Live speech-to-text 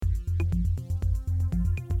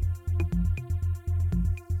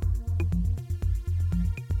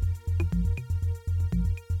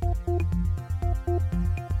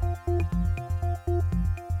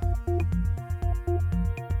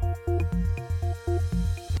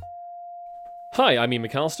Hi, I'm Ian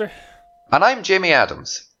McAllister. And I'm Jamie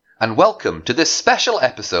Adams, and welcome to this special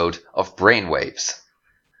episode of Brainwaves.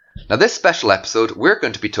 Now, this special episode, we're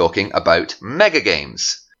going to be talking about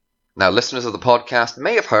Megagames. Now, listeners of the podcast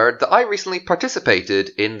may have heard that I recently participated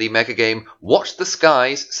in the Megagame Watch the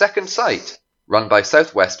Skies Second Sight, run by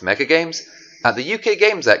Southwest Megagames, at the UK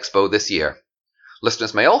Games Expo this year.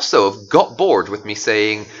 Listeners may also have got bored with me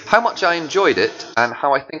saying how much I enjoyed it and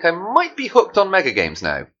how I think I might be hooked on Megagames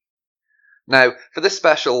now. Now, for this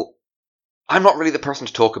special, I'm not really the person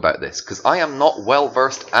to talk about this, because I am not well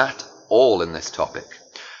versed at all in this topic.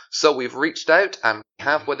 So we've reached out and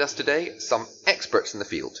have with us today some experts in the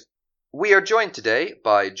field. We are joined today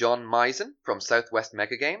by John Misen from Southwest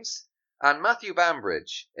Megagames and Matthew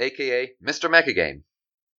Bambridge, aka Mr. Megagame.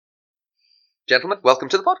 Gentlemen, welcome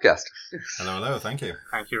to the podcast. Hello, thank you.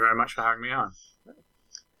 Thank you very much for having me on.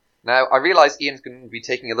 Now, I realise Ian's going to be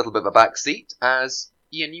taking a little bit of a back seat, as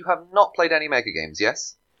Ian, you have not played any Megagames,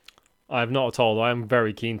 yes? I have not at all, though I am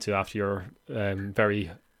very keen to after your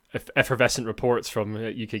very effervescent reports from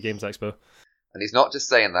UK Games Expo. And he's not just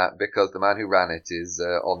saying that because the man who ran it is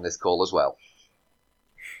on this call as well.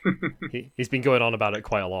 He's been going on about it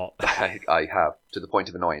quite a lot. I have, to the point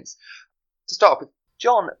of annoyance. To start off with,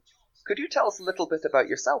 John, could you tell us a little bit about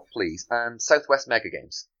yourself, please, and Southwest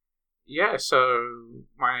Megagames? Yeah, so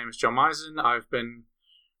my name is John Misen. I've been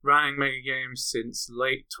running Megagames since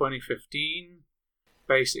late 2015.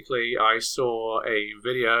 Basically, I saw a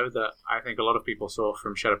video that I think a lot of people saw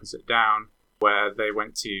from Shut Up and Sit Down, where they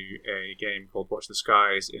went to a game called Watch the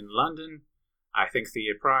Skies in London, I think the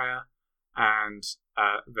year prior, and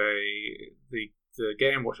the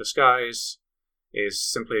game Watch the Skies is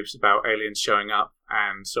simply about aliens showing up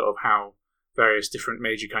and sort of how various different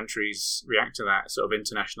major countries react to that sort of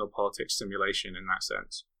international politics simulation in that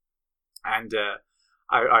sense. And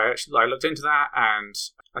I looked into that and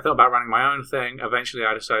I thought about running my own thing. Eventually,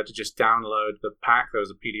 I decided to just download the pack. There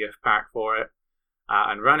was a PDF pack for it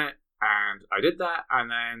and run it. And I did that.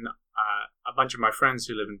 And then a bunch of my friends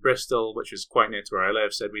who live in Bristol, which is quite near to where I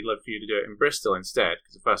live, said, we'd love for you to do it in Bristol instead,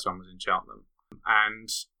 because the first one was in Cheltenham. And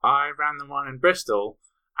I ran the one in Bristol,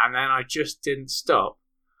 and then I just didn't stop.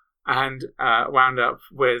 And wound up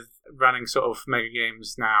with running sort of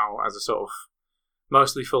Megagames now as a sort of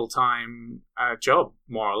mostly full-time job,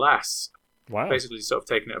 more or less. Wow. Basically sort of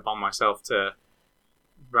taking it upon myself to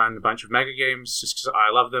run a bunch of Megagames just because I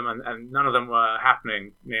love them, and none of them were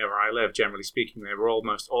happening near where I live, generally speaking. They were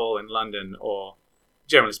almost all in London or,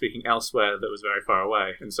 generally speaking, elsewhere that was very far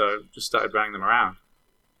away. And so just started running them around.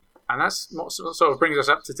 And that's what sort of brings us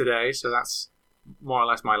up to today, so that's more or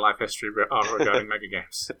less my life history regarding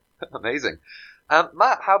Megagames. Amazing.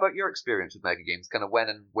 Matt, how about your experience with Megagames? Kind of when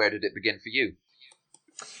and where did it begin for you?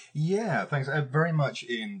 Yeah, thanks. Very much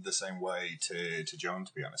in the same way to John,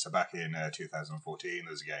 to be honest. So back in 2014,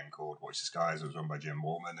 there was a game called Watch the Skies. It was run by Jim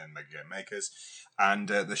Warman and Megagame Makers. And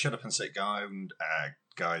the Shut Up and Sit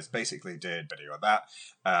guys basically did a video of that.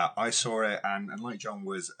 I saw it, and like John,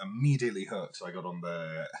 was immediately hooked. So I got on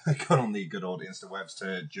the good old InstaWebs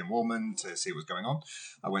to Jim Warman to see what was going on.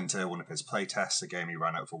 I went to one of his playtests, a game he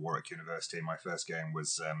ran out for Warwick University. My first game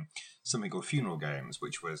was something called Funeral Games,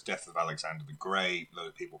 which was Death of Alexander the Great, a lot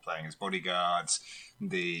of people playing as bodyguards.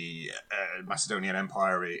 The Macedonian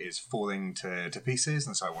Empire is falling to pieces,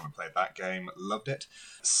 and so I went and played that game, loved it.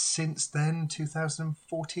 Since then,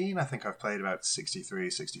 2014, I think I've played about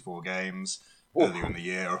 64 games earlier in the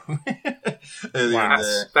year.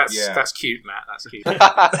 That's cute, Matt. That's cute.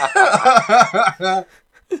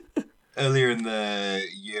 Earlier in the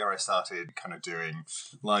year, I started kind of doing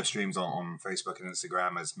live streams on Facebook and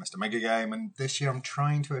Instagram as Mr. Megagame, and this year I'm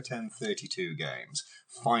trying to attend 32 games.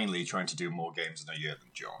 Finally trying to do more games in a year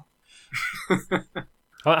than John.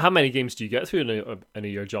 How many games do you get through in a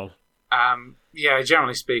year, John? Yeah,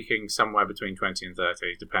 generally speaking, somewhere between 20 and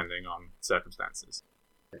 30, depending on circumstances.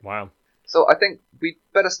 Wow. So I think we'd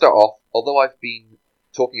better start off, although I've been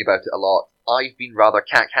talking about it a lot, I've been rather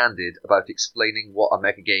cack-handed about explaining what a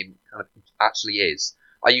Megagame kind of actually is.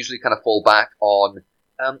 I usually kind of fall back on,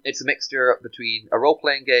 it's a mixture between a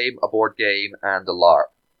role-playing game, a board game, and a LARP.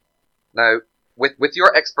 Now, with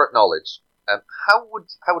your expert knowledge, how would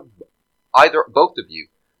both of you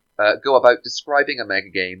go about describing a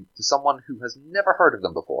Megagame to someone who has never heard of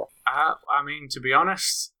them before? I mean, to be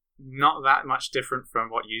honest, not that much different from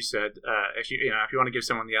what you said. If you want to give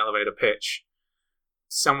someone the elevator pitch,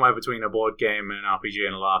 somewhere between a board game and an RPG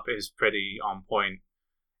and a LARP is pretty on point.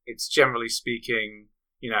 It's generally speaking,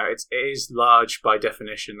 it is large by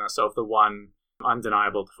definition. That's sort of the one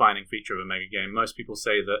undeniable defining feature of a Megagame. Most people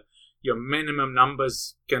say that your minimum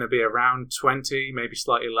number's going to be around 20, maybe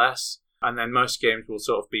slightly less. And then most games will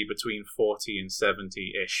sort of be between 40 and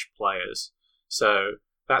 70-ish players. So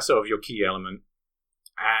that's sort of your key element.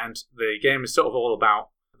 And the game is sort of all about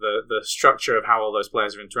the structure of how all those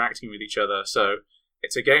players are interacting with each other. So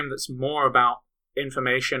it's a game that's more about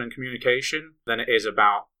information and communication than it is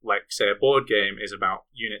about, like, say, a board game is about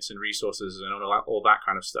units and resources and all that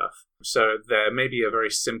kind of stuff. So there may be a very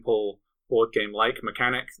simple board game-like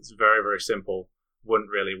mechanic that's very, very simple, wouldn't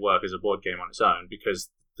really work as a board game on its own, because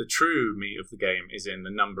the true meat of the game is in the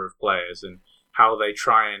number of players and how they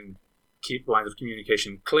try and keep lines of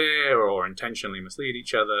communication clear or intentionally mislead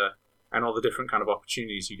each other, and all the different kind of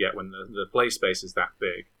opportunities you get when the play space is that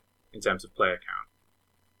big in terms of player count.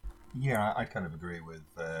 Yeah, I kind of agree with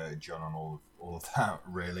John on all of that,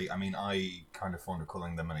 really. I mean, I kind of fond of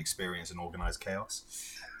calling them an experience in organised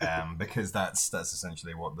chaos, because that's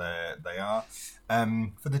essentially what they are.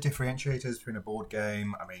 For the differentiators between a board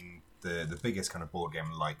game, I mean, the biggest kind of board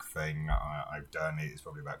game-like thing I've done is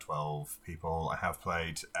probably about 12 people. I have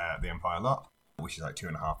played The Empire lot, which is like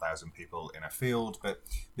 2,500 people in a field, but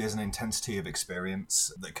there's an intensity of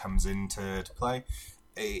experience that comes into play.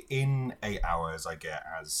 In 8 hours, I get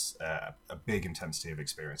as a big intensity of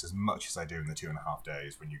experience, as much as I do in the 2.5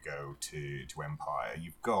 days when you go to Empire.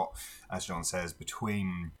 You've got, as John says,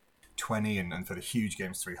 between 20 and for the huge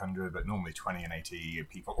games 300, but normally 20 and 80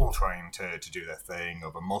 people all trying to do their thing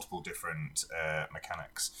over multiple different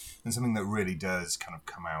mechanics. And something that really does kind of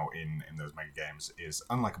come out in those mega games is,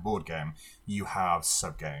 unlike a board game, you have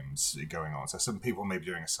sub-games going on. So some people may be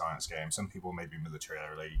doing a science game, some people may be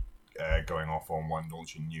militarily going off on one,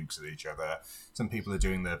 launching nukes at each other. Some people are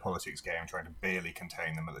doing the politics game, trying to barely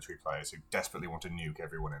contain the military players who desperately want to nuke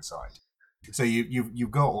everyone in sight. So you've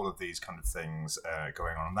got all of these kind of things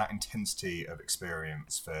going on, and that intensity of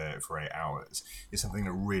experience for 8 hours is something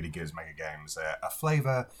that really gives Mega Games a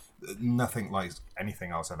flavour nothing like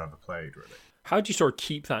anything else I've ever played, really. How do you sort of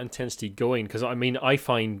keep that intensity going? Because, I mean, I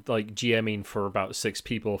find, like, GMing for about 6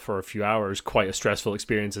 people for a few hours quite a stressful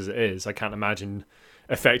experience as it is. I can't imagine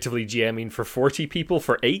effectively GMing for 40 people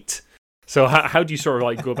for 8. So how do you sort of,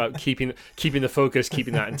 like, go about keeping the focus,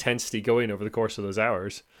 keeping that intensity going over the course of those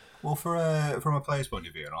hours? Well, from a player's point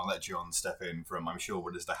of view, and I'll let John step in from, I'm sure,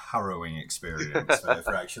 what is the harrowing experience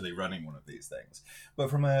for actually running one of these things.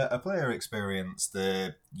 But from a player experience,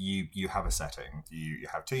 you have a setting, you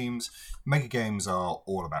have teams. Mega games are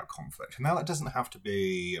all about conflict. Now, that doesn't have to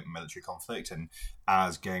be military conflict, and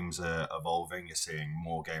as games are evolving, you're seeing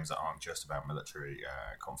more games that aren't just about military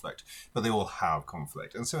conflict, but they all have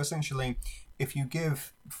conflict. And so essentially, if you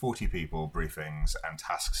give 40 people briefings and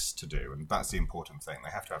tasks to do, and that's the important thing,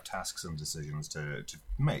 they have to have tasks and decisions to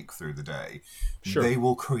make through the day, sure, they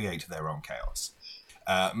will create their own chaos.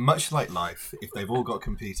 Much like life, if they've all got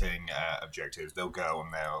competing objectives, they'll go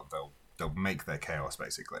and they'll make their chaos,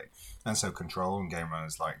 basically. And so control and game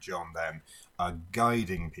runners like John then are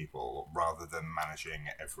guiding people rather than managing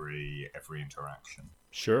every interaction.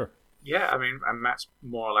 Sure. Yeah, I mean, and Matt's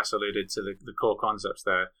more or less alluded to the core concepts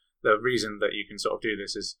there. The reason that you can sort of do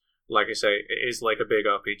this is, like I say, it is like a big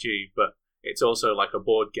RPG, but it's also like a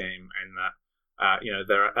board game in that,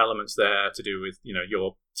 there are elements there to do with,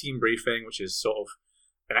 your team briefing, which is sort of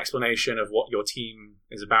an explanation of what your team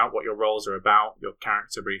is about, what your roles are about, your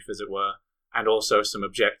character brief, as it were, and also some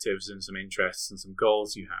objectives and some interests and some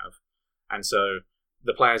goals you have. And so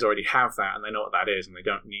the players already have that, and they know what that is, and they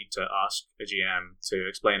don't need to ask a GM to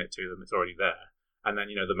explain it to them. It's already there. And then,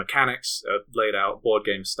 the mechanics are laid out board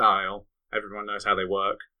game style. Everyone knows how they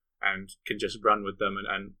work and can just run with them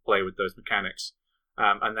and play with those mechanics.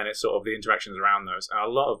 And then it's sort of the interactions around those. And a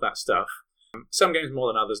lot of that stuff, some games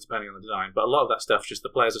more than others depending on the design, but a lot of that stuff just the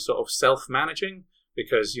players are sort of self-managing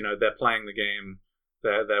because, they're playing the game,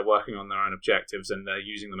 they're working on their own objectives, and they're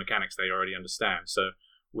using the mechanics they already understand. So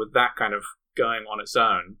with that kind of going on its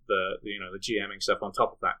own, the GMing stuff on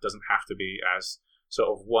top of that doesn't have to be as sort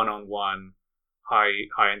of one-on-one,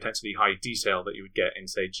 high intensity, high detail that you would get in,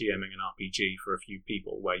 say, GMing an RPG for a few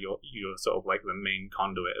people, where you're sort of like the main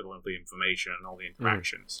conduit of all the information and all the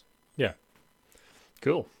interactions. Yeah.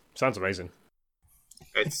 Cool. Sounds amazing.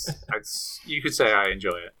 It's you could say I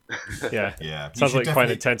enjoy it. Yeah. Yeah. Sounds like quite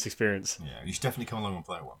an intense experience. Yeah, you should definitely come along and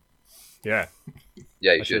play one. Yeah.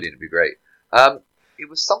 Yeah, you should. It'd be great. It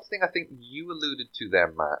was something I think you alluded to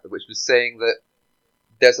there, Matt, which was saying that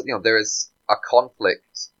there is a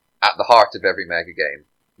conflict at the heart of every mega game.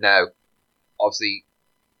 Now, obviously,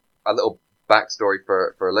 a little backstory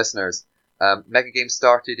for listeners. Mega Games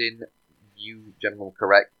started in, you gentlemen will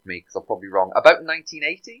correct me because I'm probably wrong, about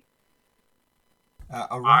 1980?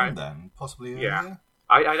 Around then, possibly earlier? Yeah.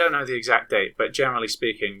 I don't know the exact date, but generally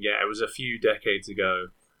speaking, yeah, it was a few decades ago.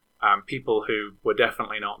 people who were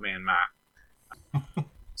definitely not me and Matt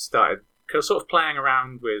started sort of playing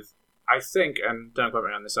around with, I think, and don't quote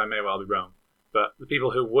me on this, I may well be wrong, but the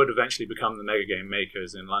people who would eventually become the mega game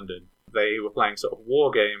makers in London, they were playing sort of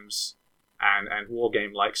war games and war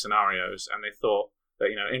game-like scenarios, and they thought that,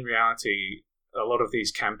 in reality, a lot of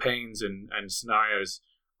these campaigns and scenarios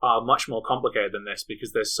are much more complicated than this,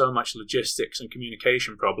 because there's so much logistics and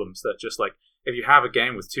communication problems that just like, if you have a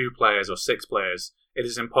game with 2 players or 6 players, it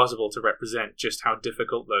is impossible to represent just how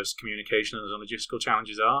difficult those communication and logistical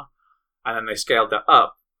challenges are. And then they scaled that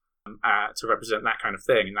up to represent that kind of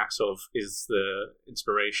thing, and that sort of is the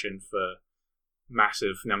inspiration for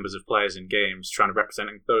massive numbers of players in games, trying to represent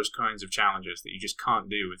those kinds of challenges that you just can't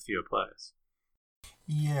do with fewer players.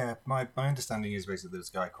 Yeah, my understanding is basically there's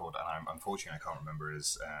a guy called, and unfortunately I can't remember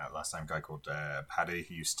his last name, a guy called Paddy,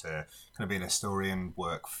 who used to kind of be an historian,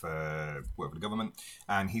 work for the government,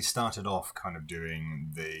 and he started off kind of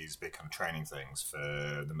doing these big kind of training things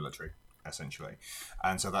for the military, essentially.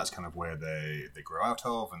 And so that's kind of where they grew out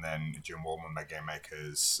of, and then Jim Wallman, Megagame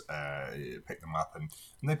Makers, picked them up, and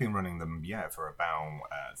they've been running them, for about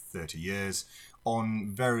 30 years, on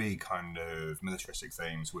very kind of militaristic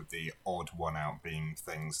themes, with the odd one out being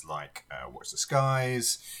things like Watch the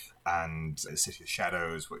Skies and City of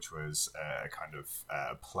Shadows, which was a kind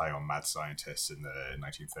of play on mad scientists in the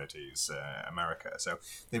 1930s America. So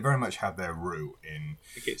they very much have their root in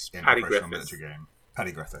a professional military game.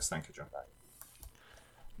 Paddy Griffiths, thank you, John.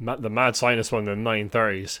 The mad scientist one in the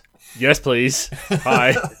 930s. Yes, please.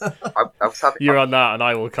 Hi. I was having, You're on that, and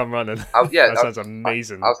I will come running. That sounds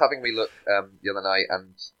amazing. I was having me look the other night,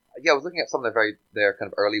 and I was looking at some of their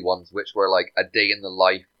kind of early ones, which were like a day in the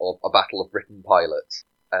life of a Battle of Britain pilot,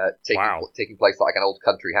 taking place like an old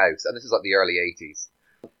country house, and this is like the early 80s.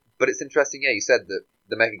 But it's interesting, you said that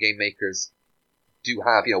the mega game makers do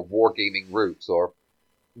have wargaming roots or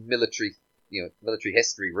military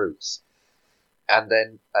history roots. And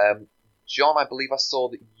then, John, I believe I saw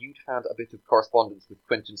that you'd had a bit of correspondence with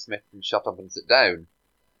Quentin Smith from Shut Up and Sit Down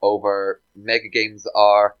over mega games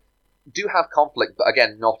that do have conflict, but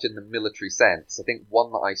again, not in the military sense. I think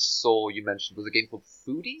one that I saw you mentioned was a game called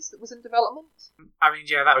Foodies that was in development. I mean,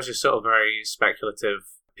 that was just sort of very speculative.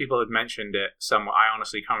 People had mentioned it somewhat. I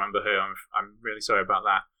honestly can't remember who. I'm really sorry about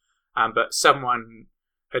that. But someone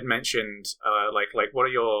had mentioned, what are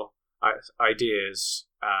your ideas?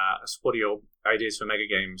 What are your ideas for mega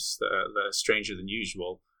games that are stranger than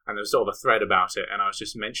usual? And there was sort of a thread about it, and I was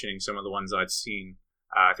just mentioning some of the ones I'd seen.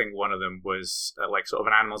 I think one of them was sort of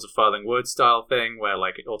an Animals of Farthing Wood style thing, where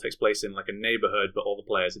it all takes place in a neighborhood, but all the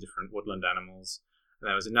players are different woodland animals. And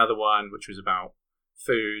there was another one which was about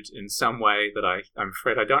food in some way that I'm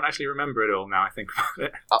afraid I don't actually remember it all now I think about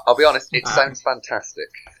it. I'll be honest, it sounds fantastic.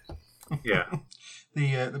 Yeah.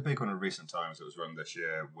 The big one in recent times that was run this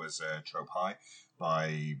year was Trope High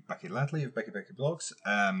by Becky Ladley of Becky Blogs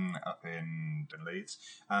up in Leeds.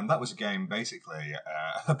 And that was a game basically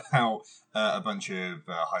about a bunch of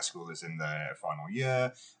high schoolers in their final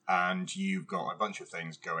year, and you've got a bunch of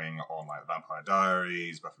things going on like the Vampire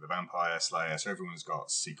Diaries, Buffy the Vampire Slayer, so everyone's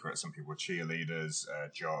got secrets. Some people are cheerleaders,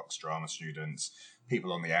 jocks, drama students,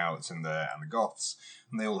 people on the outs and the goths,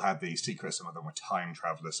 and they all had these secrets. Some of them were time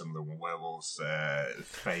travelers, some of them were werewolves,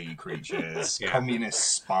 fey creatures,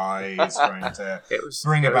 communist spies trying to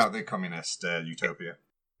bring about the communist utopia.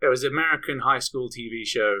 It was an American high school TV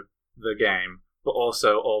show, The Game, but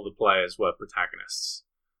also all the players were protagonists.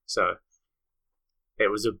 So it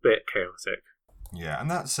was a bit chaotic. Yeah,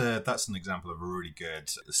 and that's an example of a really good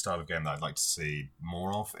style of game that I'd like to see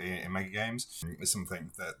more of in mega games. It's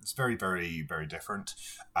something that's very, very, very different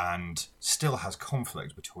and still has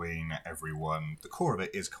conflict between everyone. The core of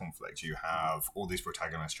it is conflict. You have all these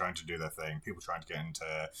protagonists trying to do their thing, people trying to get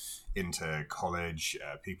into college,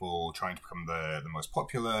 people trying to become the most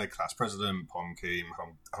popular, class president, prom king,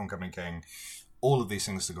 homecoming king. All of these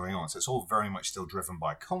things are going on. So it's all very much still driven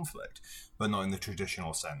by conflict, but not in the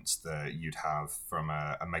traditional sense that you'd have from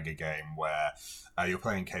a mega game where you're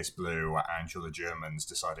playing Case Blue and you're the Germans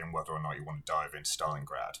deciding whether or not you want to dive into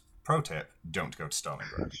Stalingrad. Pro tip, don't go to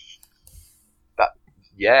Stalingrad.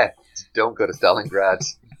 Don't go to Stalingrad.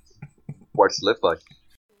 Words to live by.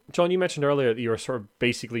 John, you mentioned earlier that you were sort of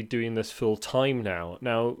basically doing this full time now.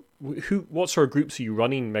 Now, what sort of groups are you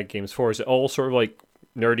running mega games for? Is it all sort of like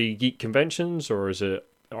nerdy geek conventions, or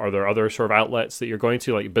are there other sort of outlets that you're going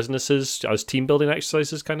to, like businesses as team building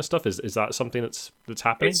exercises kind of stuff? Is that something that's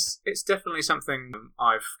happening? It's definitely something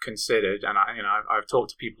I've considered, and I've talked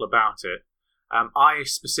to people about it. I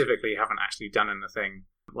specifically haven't actually done anything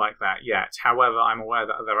like that yet. However, I'm aware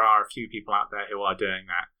that there are a few people out there who are doing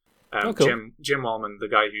that. Oh, cool. Jim Wallman, the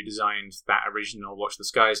guy who designed that original Watch the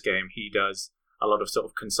Skies game, he does a lot of sort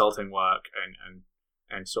of consulting work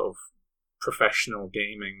and sort of professional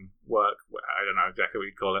gaming work. I don't know exactly what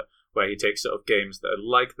you'd call it, where he takes sort of games that are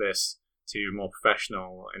like this to more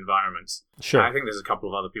professional environments. Sure. And I think there's a couple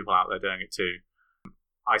of other people out there doing it too.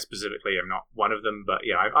 I specifically am not one of them, but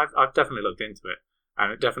yeah, I've definitely looked into it,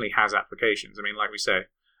 and it definitely has applications. I mean, like we say,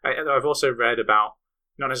 I've also read about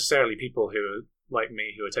not necessarily people who are like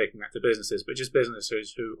me who are taking that to businesses, but just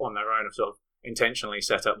businesses who on their own have sort of intentionally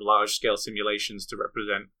set up large-scale simulations to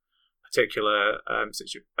represent particular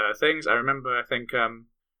things. I remember, I think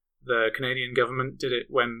the Canadian government did it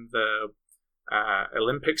when the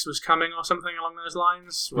Olympics was coming or something along those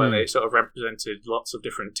lines, where they sort of represented lots of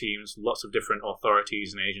different teams, lots of different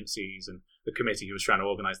authorities and agencies, and the committee who was trying to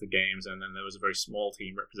organize the games, and then there was a very small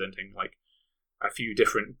team representing like a few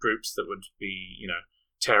different groups that would be,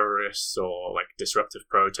 terrorists or like disruptive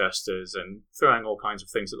protesters, and throwing all kinds of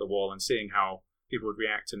things at the wall and seeing how people would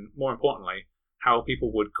react, and more importantly, how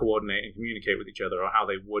people would coordinate and communicate with each other, or how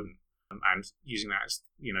they wouldn't, and using that as,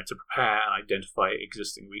 to prepare and identify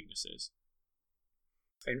existing weaknesses.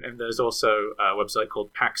 And there's also a website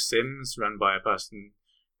called PAX Sims, run by a person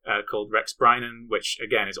called Rex Brynan, which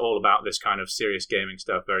again is all about this kind of serious gaming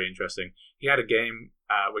stuff. Very interesting. He had a game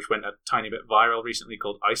which went a tiny bit viral recently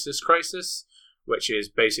called ISIS Crisis, which is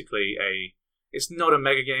basically it's not a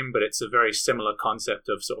mega game, but it's a very similar concept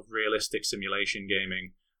of sort of realistic simulation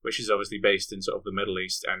gaming, which is obviously based in sort of the Middle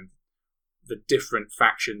East, and the different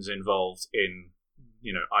factions involved in,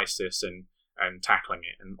 ISIS and tackling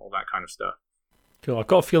it and all that kind of stuff. Cool. I've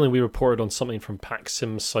got a feeling we reported on something from PAX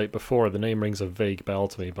Sim's site before. The name rings a vague bell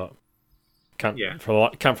to me, but can't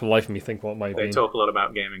for the life of me think what it might be. They talk a lot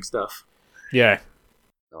about gaming stuff. Yeah.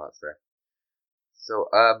 No, that's fair. So,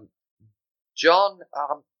 John,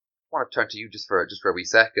 I want to turn to you just for a wee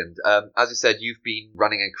second. As you said, you've been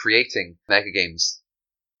running and creating Megagames.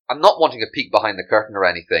 I'm not wanting a peek behind the curtain or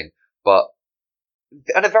anything, but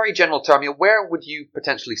in a very general term, where would you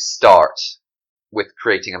potentially start with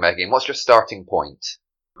creating a megagame? What's your starting point?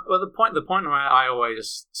 Well, the point where I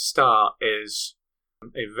always start is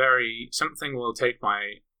something will take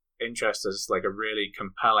my interest as like a really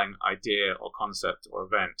compelling idea or concept or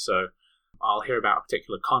event. So I'll hear about a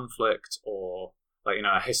particular conflict, or like,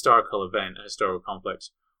 a historical event, a historical conflict,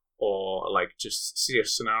 or like just see a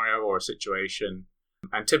scenario or a situation.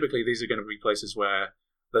 And typically these are going to be places where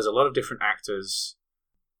there's a lot of different actors,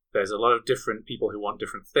 there's a lot of different people who want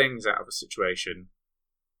different things out of a situation,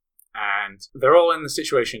 and they're all in the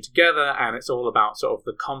situation together, and it's all about sort of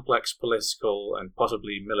the complex political and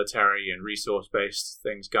possibly military and resource-based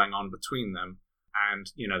things going on between them.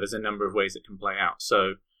 And, there's a number of ways it can play out.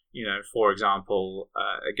 So, for example,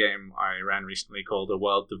 a game I ran recently called A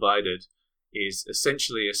World Divided is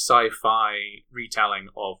essentially a sci-fi retelling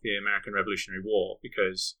of the American Revolutionary War,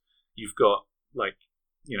 because you've got, like,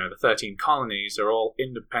 the 13 colonies are all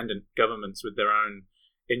independent governments with their own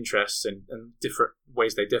interests and different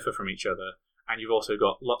ways they differ from each other. And you've also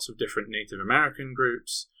got lots of different Native American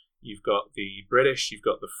groups. You've got the British, you've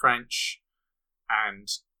got the French, and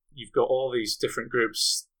you've got all these different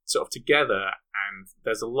groups sort of together. And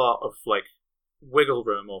there's a lot of like wiggle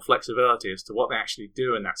room or flexibility as to what they actually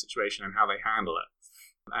do in that situation and how they handle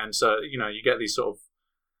it. And so, you get these sort of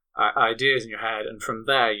ideas in your head, and from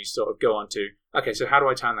there you sort of go on to, okay, so how do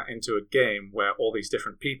I turn that into a game where all these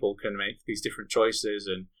different people can make these different choices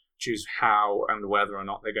and choose how and whether or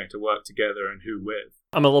not they're going to work together and who with.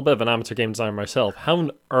 I'm a little bit of an amateur game designer myself. How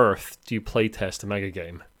on earth do you play test a mega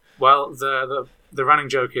game? Well, the running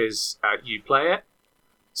joke is you play it.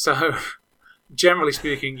 So, generally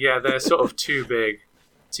speaking, yeah, they're sort of too big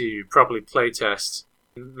to properly play test.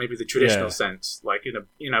 Maybe the traditional sense, like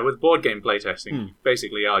with board game playtesting, you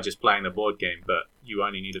basically are just playing the board game, but you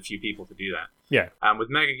only need a few people to do that. Yeah. With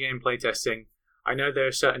mega game playtesting, I know there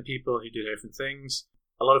are certain people who do different things.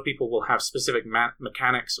 A lot of people will have specific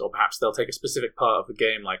mechanics, or perhaps they'll take a specific part of the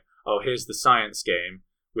game, like, oh, here's the science game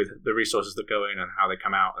with the resources that go in and how they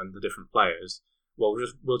come out and the different players. Well,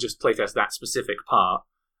 we'll just playtest that specific part.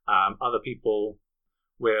 Other people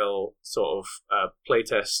will sort of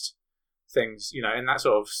playtest things, in that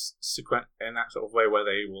sort of way where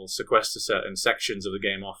they will sequester certain sections of the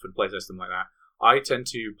game off and playtest them like that. I tend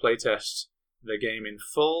to playtest the game in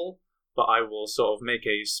full, but I will sort of make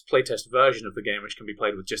a playtest version of the game which can be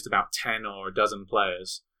played with just about 10 or a dozen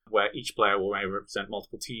players, where each player will maybe represent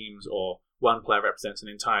multiple teams, or one player represents an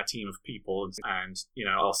entire team of people, and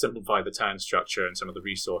I'll simplify the turn structure and some of the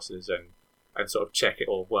resources and sort of check it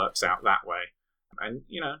all works out that way. And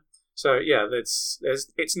so yeah, it's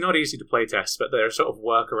not easy to playtest, but there are sort of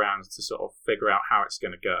workarounds to sort of figure out how it's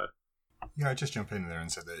going to go. Yeah, I just jump in there and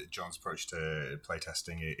say that John's approach to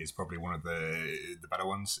playtesting is probably one of the better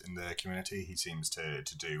ones in the community. He seems to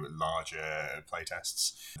do larger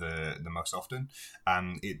playtests the most often,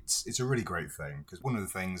 and it's a really great thing, because one of the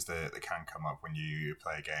things that can come up when you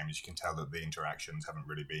play a game is you can tell that the interactions haven't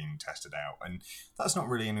really been tested out, and that's not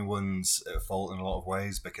really anyone's fault in a lot of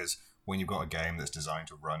ways, because when you've got a game that's designed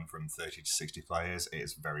to run from 30 to 60 players,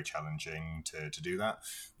 it's very challenging to do that.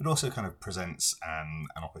 But also kind of presents an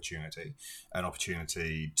opportunity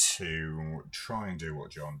to try and do what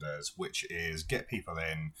John does, which is get people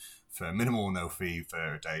in for minimal or no fee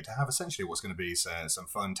for a day to have essentially what's going to be some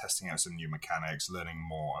fun, testing out some new mechanics, learning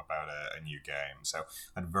more about a new game. So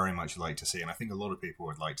I'd very much like to see, and I think a lot of people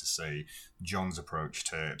would like to see, John's approach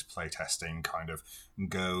to play testing kind of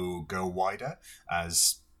go wider.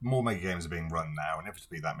 As more mega games are being run now,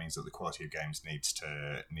 inevitably that means that the quality of games needs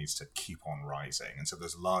to keep on rising, and so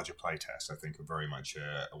those larger playtests, I think, are very much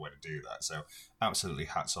a way to do that. So absolutely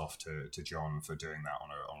hats off to John for doing that on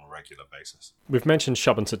a regular basis. We've mentioned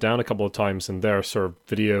Shut and Sit Down a couple of times, and their sort of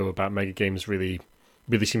video about mega games really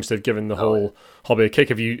seems to have given the whole hobby a kick.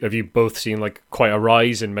 Have you both seen like quite a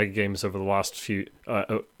rise in mega games over the last few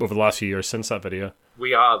years since that video?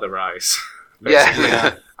 We are the rise.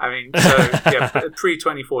 Yeah. I mean, so yeah,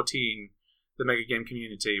 pre-2014, the mega game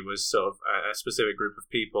community was sort of a specific group of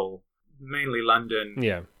people, mainly London.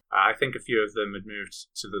 Yeah. I think a few of them had moved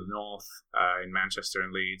to the north, in Manchester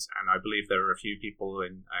and Leeds, and I believe there were a few people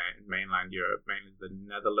in mainland Europe, mainly the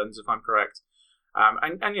Netherlands, if I'm correct.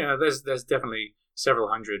 And you know, there's definitely several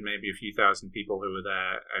hundred, maybe a few thousand people who were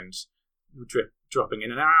there and dropping in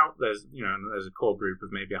and out. There's a core group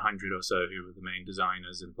of maybe 100 or so who were the main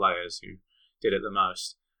designers and players who did it the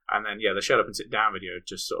most. And then, the Shut Up and Sit Down video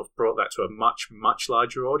just sort of brought that to a much, much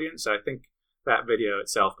larger audience. I think that video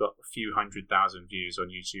itself got a few 100,000 views on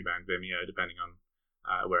YouTube and Vimeo, depending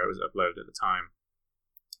on where it was uploaded at the time.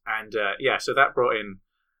 And so that brought in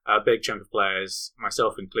a big chunk of players,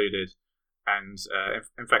 myself included. And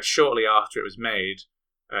in fact, shortly after it was made,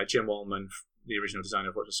 Jim Wallman, the original designer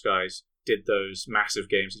of Watch the Skies, did those massive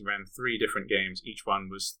games. He ran 3 different games. Each one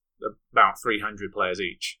was about 300 players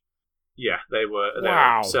each. Yeah, they were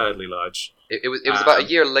absurdly large. It was about a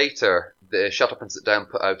year later, the Shut Up and Sit Down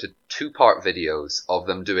put out 2-part videos of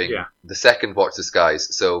them doing the second Watch the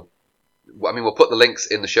Skies. So, I mean, we'll put the links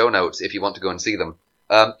in the show notes if you want to go and see them.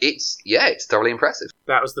 It's thoroughly impressive.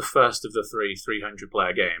 That was the first of the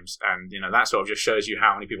 300-player games, and that sort of just shows you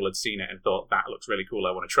how many people had seen it and thought, that looks really cool,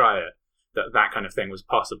 I want to try it. That kind of thing was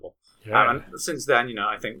possible. Yeah. And since then,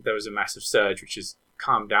 I think there was a massive surge, which has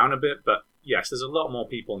calmed down a bit, but yes, there's a lot more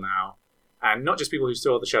people now. And not just people who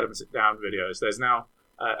saw the Shut Up and Sit Down videos. There's now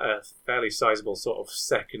a fairly sizable sort of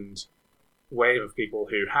second wave of people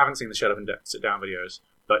who haven't seen the Shut Up and Sit Down videos,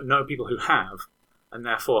 but know people who have, and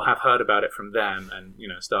therefore have heard about it from them and,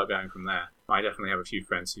 start going from there. I definitely have a few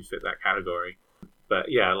friends who fit that category. But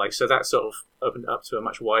yeah, so that sort of opened up to a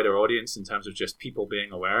much wider audience in terms of just people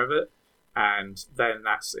being aware of it. And then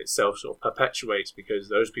that's itself sort of perpetuates because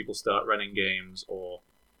those people start running games or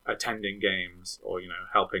attending games or,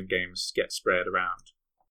 helping games get spread around.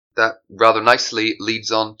 That rather nicely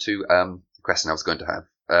leads on to the question I was going to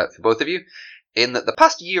have for both of you. In the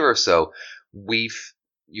past year or so,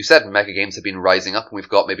 you said mega games have been rising up, and we've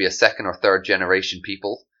got maybe a second or third generation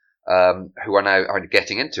people who are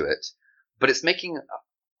getting into it. But it's making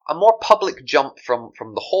a more public jump from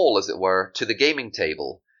the hall, as it were, to the gaming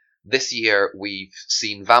table. This year, we've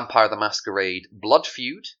seen Vampire the Masquerade Blood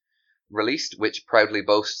Feud released, which proudly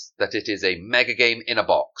boasts that it is a mega game in a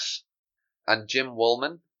box. And Jim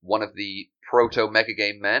Wallman, one of the proto-mega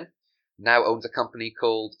game men, now owns a company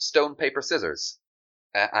called Stone, Paper, Scissors.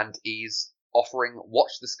 And he's offering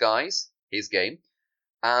Watch the Skies, his game,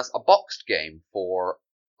 as a boxed game for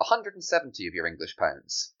 170 of your English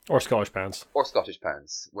pounds. Or Scottish pounds. Or Scottish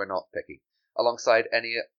pounds. We're not picky. Alongside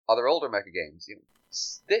any other older mega games.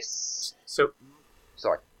 Sorry,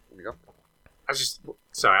 here we go. I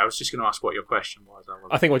was just going to ask what your question was.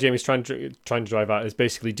 I think what Jamie's trying to drive at is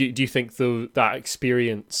basically, do you think though that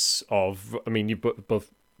experience of, I mean, you both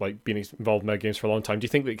like being involved in mega games for a long time, do you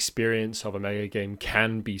think the experience of a mega game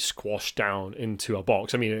can be squashed down into a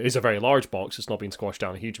box? I mean, it is a very large box; it's not being squashed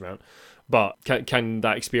down a huge amount, but can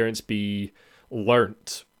that experience be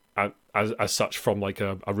learnt as such from like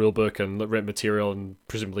a rule book and written material and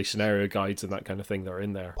presumably scenario guides and that kind of thing that are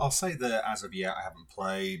in there? I'll say that as of yet I haven't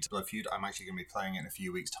played Blood Feud. I'm actually going to be playing it in a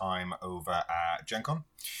few weeks' time over at Gen Con.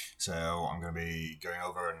 So I'm going to be going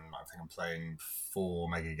over, and I think I'm playing 4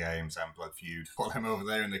 mega games and Blood Feud while I'm over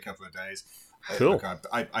there in a couple of days. Cool. Look,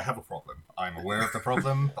 I have a problem. I'm aware of the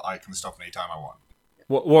problem, but I can stop anytime I want.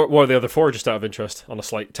 What are the other four, just out of interest, on a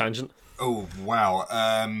slight tangent? Oh, wow.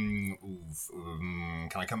 Can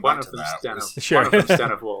I come back to that? Sure. One of them's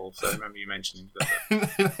Den of Wolves. I remember you mentioning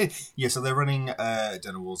that. Yeah, so they're running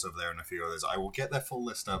Den of Wolves over there and a few others. I will get their full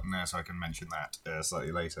list up now so I can mention that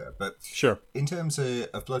slightly later. But sure. In terms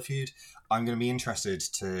of Blood Feud, I'm going to be interested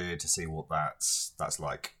to see what that's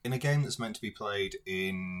like. In a game that's meant to be played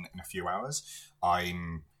in a few hours,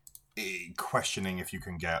 I'm questioning if you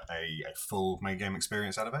can get a full mega-game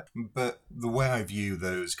experience out of it. But the way I view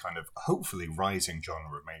those kind of hopefully rising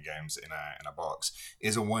genre of mega-games in a box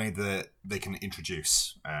is a way that they can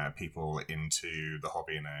introduce people into the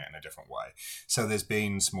hobby in a different way. So there's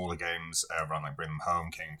been smaller games around, like Bring Them Home,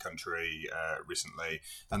 King and Country recently,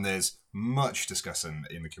 and there's much discussion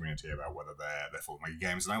in the community about whether they're full mega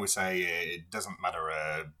games, and I would say it doesn't matter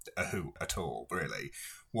a hoot at all, really.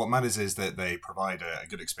 What matters is that they provide a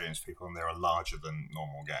good experience for people, and they're a larger than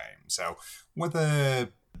normal game. So whether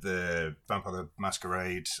the Vampire the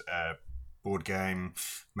Masquerade board game,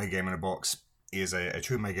 mega game in a box, is a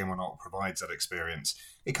true mega game or not, provides that experience,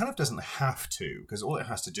 it kind of doesn't have to, because all it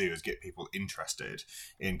has to do is get people interested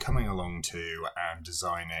in coming along to and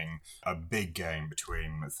designing a big game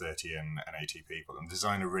between 30 and 80 people. And the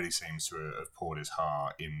designer really seems to have poured his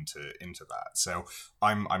heart into that. So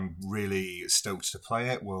I'm really stoked to play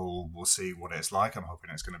it. We'll see what it's like. I'm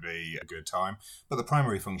hoping it's going to be a good time. But the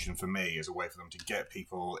primary function for me is a way for them to get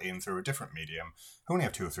people in through a different medium who only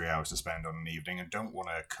have 2 or 3 hours to spend on an evening and don't want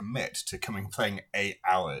to commit to coming playing 8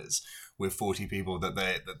 hours with 40 people that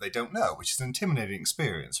they don't know, which is an intimidating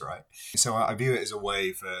experience, right? So I view it as a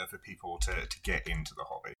way for people to get into the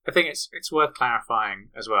hobby. I think it's worth clarifying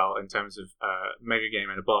as well in terms of mega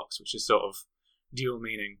game in a box, which is sort of dual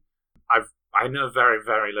meaning. I know very,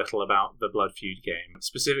 very little about the Blood Feud game.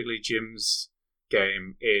 Specifically, Jim's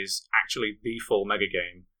game is actually the full mega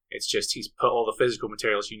game. It's just he's put all the physical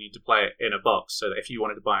materials you need to play it in a box, so that if you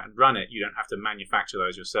wanted to buy it and run it, you don't have to manufacture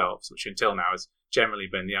those yourselves, which until now has generally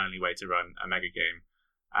been the only way to run a mega game,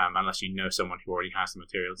 unless you know someone who already has the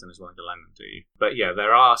materials and is willing to lend them to you. But yeah,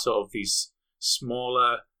 there are sort of these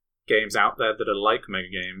smaller games out there that are like mega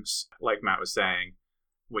games, like Matt was saying,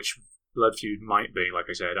 which Blood Feud might be. Like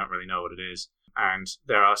I say, I don't really know what it is. And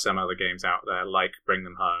there are some other games out there, like Bring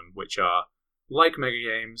Them Home, which are like mega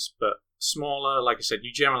games, but smaller. Like I said,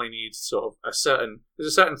 you generally need sort of there's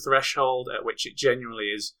a certain threshold at which it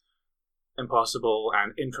genuinely is impossible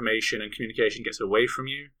and information and communication gets away from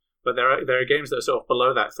you. But there are games that are sort of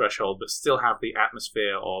below that threshold but still have the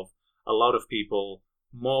atmosphere of a lot of people,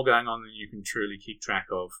 more going on than you can truly keep track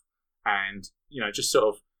of, and just sort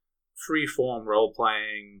of free form role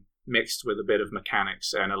playing mixed with a bit of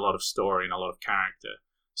mechanics and a lot of story and a lot of character.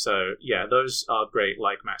 So yeah, those are great,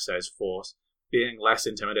 like Matt says, for being less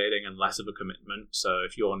intimidating and less of a commitment. So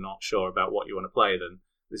if you're not sure about what you want to play, then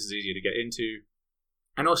this is easier to get into.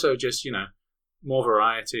 And also just, more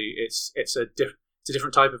variety. It's a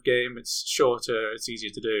different type of game. It's shorter. It's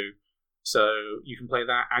easier to do. So you can play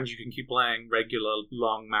that, and you can keep playing regular,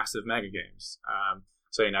 long, massive mega games.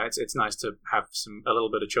 So it's nice to have a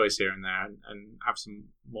little bit of choice here and there, and have some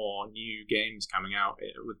more new games coming out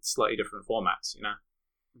with slightly different formats.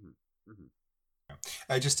 Mm-hmm. Mm-hmm.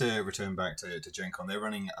 Just to return back to Gen Con, they're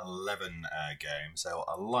running 11 games. So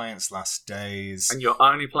Alliance Last Days. And you're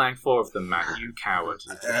only playing 4 of them, Matt, you coward.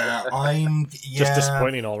 Just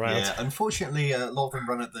disappointing all round. Yeah, unfortunately, a lot of them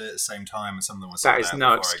run at the same time, and some of them were that is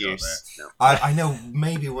no excuse. I know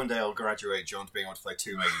maybe one day I'll graduate John to being able to play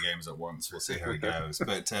 2 mega games at once. We'll see how it goes.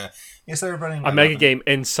 But yes, they're running a mega game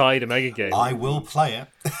inside a mega game. I will play it.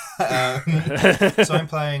 So I'm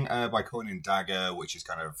playing by Coin and Dagger, which is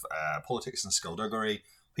kind of politics and skullduggery.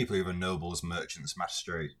 People who are nobles, merchants,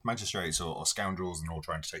 magistrates, or scoundrels, and all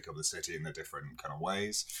trying to take over the city in their different kind of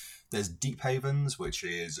ways. There's Deep Havens, which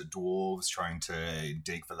is dwarves trying to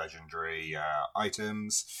dig for legendary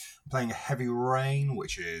items. I'm playing Heavy Rain,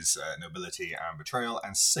 which is nobility and betrayal,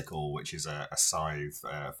 and Sickle, which is a Scythe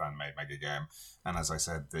fan-made mega game. And as I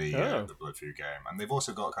said, the Blood Feud game. And they've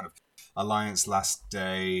also got kind of Alliance Last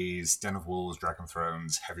Days, Den of Wolves, Dragon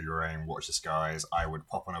Thrones, Heavy Rain, Watch the Skies. I would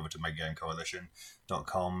pop on over to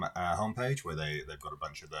MegaGameCoalition.com homepage, where they've got a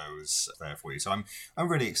bunch of those there for you. So I'm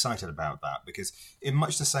really excited about that, because in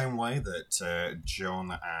much the same way that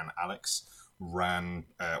John and Alex ran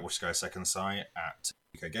Watch the Skies Second Sight at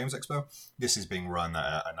UK Games Expo. This is being run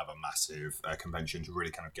at another massive convention to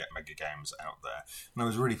really kind of get Megagames out there. And I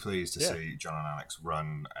was really pleased to see John and Alex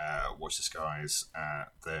run Watch the Skies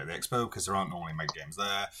at the expo, because there aren't normally Megagames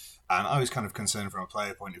there. And I was kind of concerned from a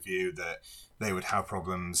player point of view that they would have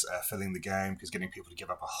problems filling the game, because getting people to give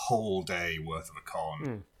up a whole day worth of a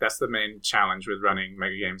con. That's the main challenge with running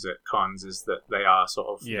Megagames at cons, is that they are sort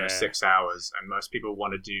of 6 hours, and most people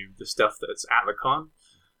want to do the stuff that's at the con.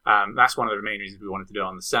 That's one of the main reasons we wanted to do it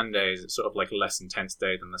on the Sundays. It's sort of like a less intense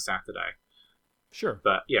day than the Saturday. Sure.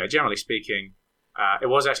 But yeah, generally speaking, it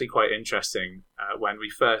was actually quite interesting when we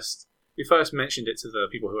first mentioned it to the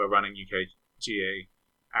people who are running UKGA,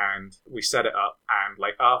 and we set it up, and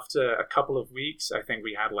like after a couple of weeks, I think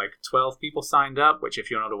we had like 12 people signed up, which, if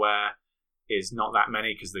you're not aware, is not that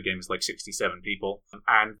many, because the game is like 67 people.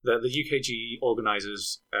 And the UKG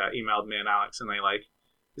organizers emailed me and Alex, and they like,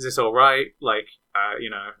 is this all right? Like,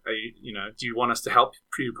 do you want us to help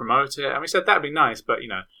you promote it? And we said that'd be nice, but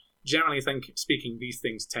generally speaking, these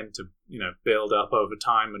things tend to build up over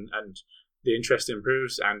time, and the interest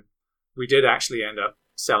improves. And we did actually end up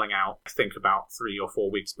selling out, I think, about 3 or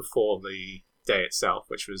 4 weeks before the day itself,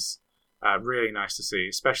 which was really nice to see,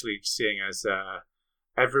 especially seeing as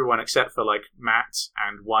everyone except for like Matt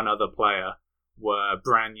and one other player were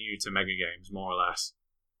brand new to Megagames, more or less,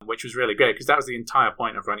 which was really great, because that was the entire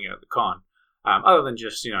point of running it at the con. Other than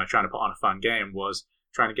just trying to put on a fun game, was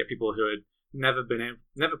trying to get people who had never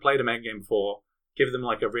played a Megagame before, give them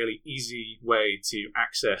like a really easy way to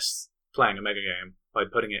access playing a Megagame by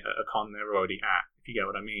putting it at a con they were already at, if you get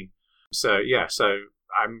what I mean. So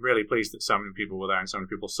I'm really pleased that so many people were there and so many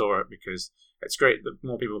people saw it, because it's great that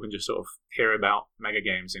more people can just sort of hear about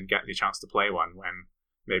Megagames and get the chance to play one when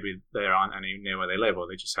maybe there aren't any near where they live, or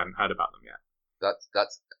they just hadn't heard about them yet.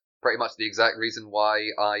 That's pretty much the exact reason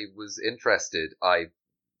why I was interested.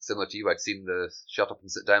 Similar to you, I'd seen the Shut Up and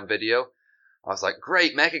Sit Down video. I was like,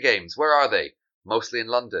 great, Megagames, where are they? Mostly in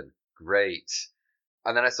London. Great.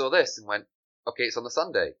 And then I saw this and went, okay, it's on the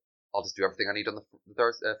Sunday. I'll just do everything I need on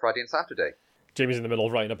the Friday and Saturday. Jamie's in the middle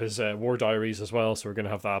of writing up his war diaries as well, so we're going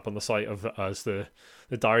to have that up on the site as the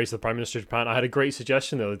diaries of the Prime Minister of Japan. I had a great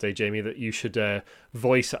suggestion the other day, Jamie, that you should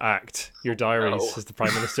voice act your diaries as the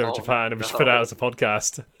Prime Minister of Japan, and we should put it out as a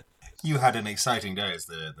podcast. You had an exciting day as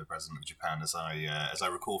the President of Japan, as I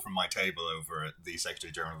recall from my table over at the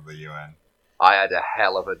Secretary General of the UN. I had a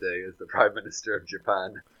hell of a day as the Prime Minister of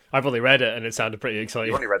Japan. I've only read it, and it sounded pretty exciting.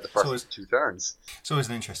 You only read the first 2 turns. It's always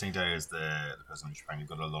an interesting day as the President of Japan. You've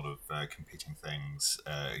got a lot of competing things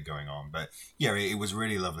going on. But yeah, it was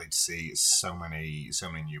really lovely to see so many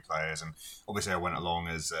new players. And obviously I went along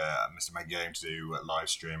as Mr. Megagame to do live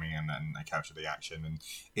streaming and capture the action. And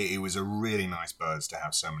it was a really nice buzz to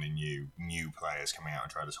have so many new players coming out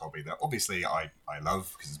and try this hobby that obviously I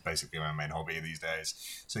love, because it's basically my main hobby these days.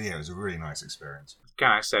 So yeah, it was a really nice experience.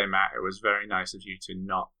 Can I say, Matt, it was very nice of you to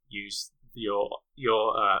not use your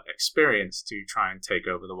experience to try and take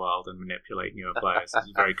over the world and manipulate newer players. It's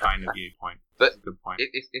a very kind of you. But good point.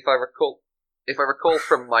 If I recall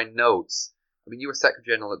from my notes, I mean, you were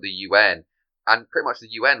Secretary General at the UN, and pretty much the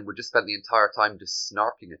UN would just spend the entire time just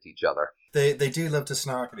snarking at each other. They do love to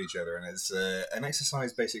snark at each other, and it's an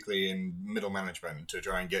exercise basically in middle management to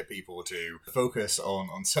try and get people to focus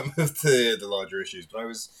on some of the larger issues. But I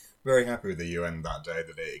was very happy with the UN that day,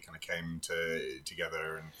 that it kind of came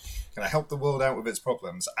together and kind of helped the world out with its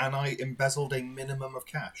problems. And I embezzled a minimum of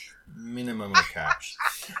cash.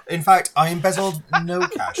 In fact, I embezzled no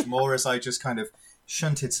cash, more as I just kind of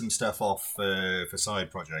shunted some stuff off for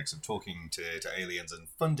side projects of talking to aliens and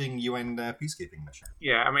funding UN peacekeeping mission.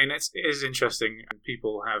 Yeah, I mean, it is interesting.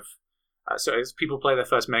 People have so as people play their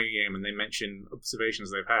first Megagame and they mention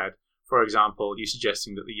observations they've had. For example, you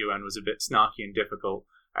suggesting that the UN was a bit snarky and difficult,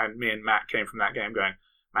 and me and Matt came from that game going,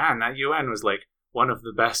 man, that UN was like one of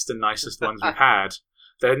the best and nicest ones we've had.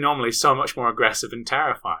 They're normally so much more aggressive and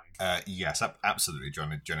terrifying. Yes, absolutely,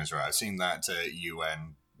 John is right. I've seen that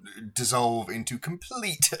UN dissolve into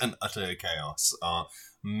complete and utter chaos on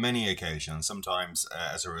many occasions, sometimes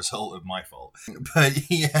as a result of my fault. But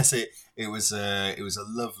yes, it was a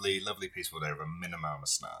lovely peaceful day with a minimum of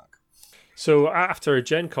snark. So after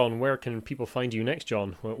Gen Con, where can people find you next,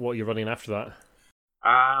 John? What are you running after that?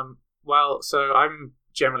 Well, so I'm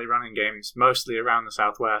generally running games mostly around the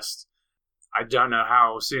Southwest. I don't know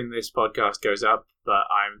how soon this podcast goes up, but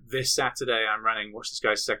this Saturday I'm running Watch the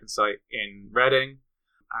Skies' second site in Reading,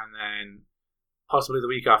 and then possibly the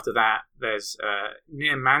week after that there's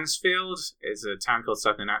near Mansfield is a town called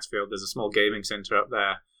Sutton in Atsfield. There's a small gaming centre up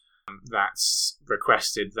there that's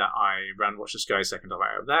requested that I run Watch the Skies' second time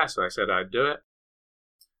out of there, so I said I'd do it.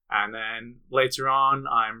 And then later on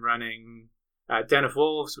I'm running Den of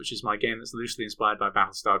Wolves, which is my game that's loosely inspired by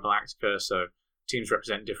Battlestar Galactica. So teams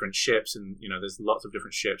represent different ships, and there's lots of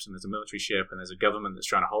different ships, and there's a military ship, and there's a government that's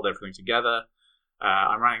trying to hold everything together.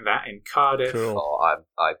 I'm running that in Cardiff. Cool.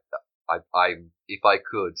 If I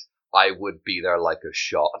could, I would be there like a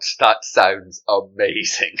shot. That sounds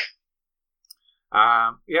amazing.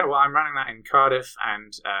 Well, I'm running that in Cardiff,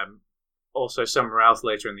 and also somewhere else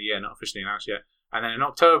later in the year, not officially announced yet. And then in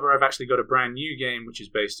October, I've actually got a brand new game, which is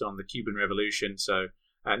based on the Cuban Revolution. So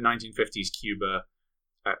 1950s Cuba.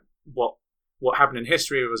 What happened in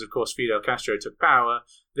history was, of course, Fidel Castro took power.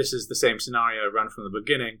 This is the same scenario run from the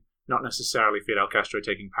beginning. Not necessarily Fidel Castro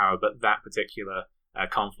taking power, but that particular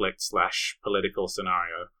conflict/political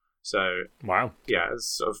scenario. So wow, yeah,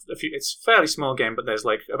 it's it's a fairly small game, but there's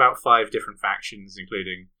like about 5 different factions,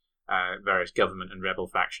 including various government and rebel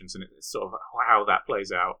factions, and it's sort of how that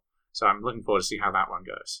plays out. So I'm looking forward to see how that one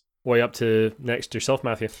goes. What are you up to next yourself,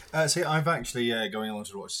 Matthew? See, I've actually going along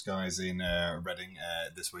to Watch the Skies in Reading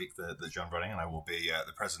this week, the John running, and I will be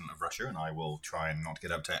the president of Russia, and I will try and not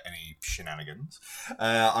get up to any shenanigans.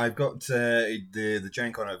 I've got the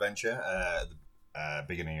Giant Con adventure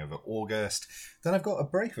beginning of August. Then I've got a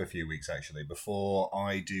break of a few weeks, actually, before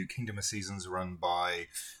I do Kingdom of Seasons run by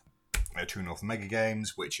True North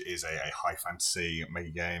Megagames, which is a high fantasy mega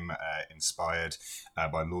game inspired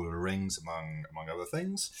by Lord of the Rings, among other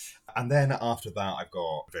things. And then after that, I've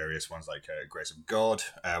got various ones like Grace of God,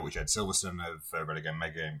 which Ed Silverstone of Reading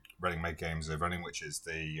Megagames are running, which is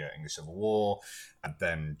the English Civil War, and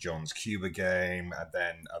then John's Cuba game, and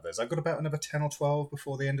then others. I've got about another 10 or 12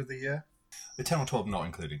 before the end of the year. The 10 or 12 not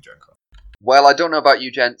including Gen Con. Well, I don't know about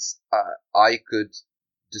you, gents. I could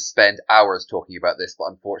just spend hours talking about this, but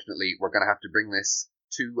unfortunately we're going to have to bring this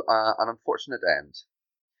to an unfortunate end.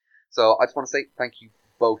 So I just want to say thank you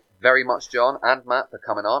both very much, John and Matt, for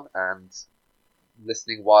coming on and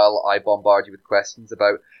listening while I bombard you with questions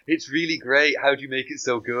about, it's really great, how do you make it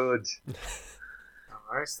so good?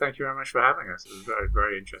 All right, thank you very much for having us. It was a very,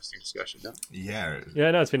 very interesting discussion. Yeah,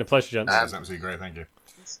 no, it's been a pleasure, gents. It was absolutely great, thank you.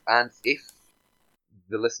 And if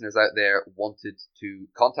the listeners out there wanted to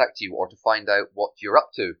contact you or to find out what you're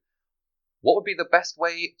up to, what would be the best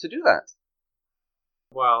way to do that?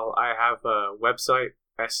 Well, I have a website,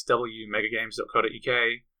 swmegagames.co.uk,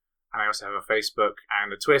 and I also have a Facebook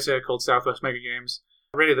and a Twitter called Southwest Megagames.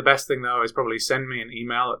 Really, the best thing, though, is probably send me an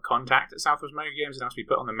email at contact@Southwest Megagames and ask me to be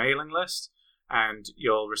put on the mailing list, and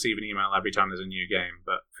you'll receive an email every time there's a new game.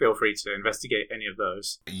 But feel free to investigate any of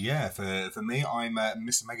those. Yeah, for me, I'm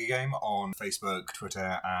Mr. Megagame on Facebook,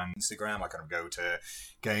 Twitter, and Instagram. I kind of go to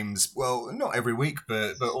games, well, not every week,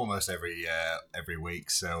 but almost every week.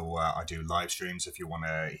 So I do live streams. If you want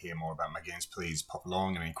to hear more about my games, please pop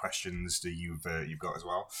along. Any questions that you've got as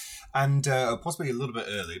well, and possibly a little bit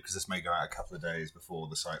early because this may go out a couple of days before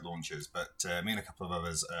the site launches. But me and a couple of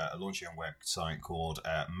others are launching a website called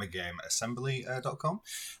MegagameAssembly.com,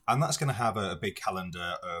 and that's going to have a big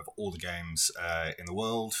calendar of all the games in the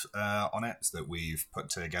world on it that we've put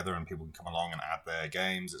together, and people can come along and add their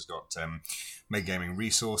games. It's got Megagaming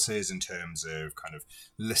resources in terms of kind of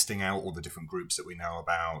listing out all the different groups that we know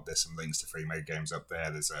about. There's some links to free Megagames up there.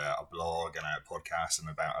 There's a blog and a podcast and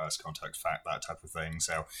about us, contact fact, that type of thing.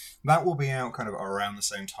 So that will be out kind of around the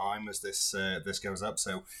same time as this goes up.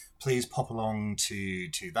 So please pop along to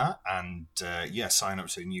that and sign up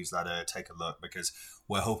to the newsletter, take a look, because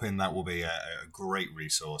we're hoping that will be a great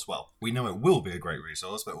resource. Well, we know it will be a great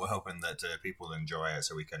resource, but we're hoping that people enjoy it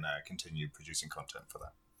so we can continue producing content for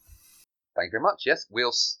that. Thank you very much. Yes,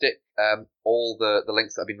 we'll stick all the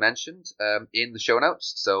links that have been mentioned in the show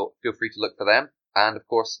notes, so feel free to look for them. And, of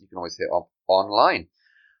course, you can always hit up online.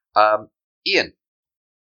 Ian,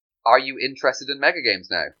 are you interested in Megagames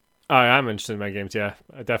now? I am interested in Megagames, yeah,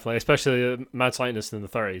 definitely. Especially Mad Scientist in the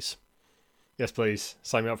 30s. Yes, please.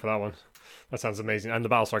 Sign me up for that one. That sounds amazing. And the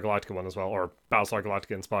Battlestar Galactica one as well, or Battlestar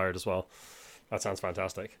Galactica inspired as well. That sounds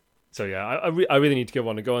fantastic. So yeah, I really need to give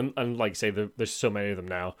one a go, and like I say, there's so many of them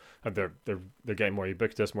now, and they're getting more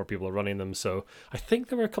ubiquitous, more people are running them. So I think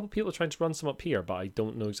there were a couple of people trying to run some up here, but I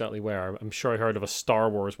don't know exactly where. I'm sure I heard of a Star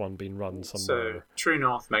Wars one being run somewhere. So True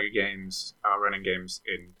North Megagames are running games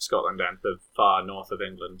in Scotland and the far north of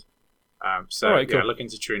England. Right, cool. Look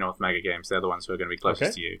into True North Megagames. They're the ones who are going to be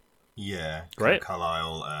closest to you. Yeah, great.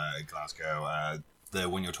 Carlisle, Glasgow. The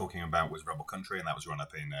one you're talking about was Rebel Country, and that was run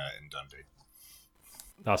up in Dundee.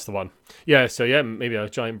 That's the one. Yeah, so yeah, maybe a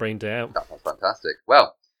giant brain day out. That was fantastic.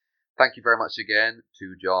 Well, thank you very much again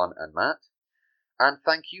to John and Matt, and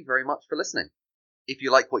thank you very much for listening. If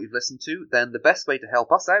you like what you've listened to, then the best way to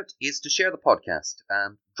help us out is to share the podcast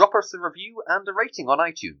and drop us a review and a rating on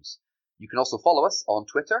iTunes. You can also follow us on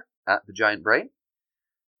Twitter @TheGiantBrain.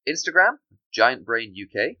 Instagram, Giant Brain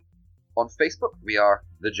UK. On Facebook, we are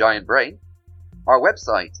The Giant Brain. Our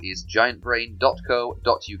website is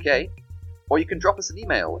giantbrain.co.uk, or you can drop us an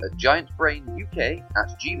email at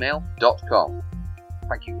giantbrainuk@gmail.com.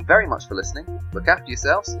 Thank you very much for listening. Look after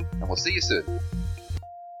yourselves, and we'll see you soon.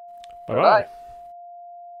 Bye-bye.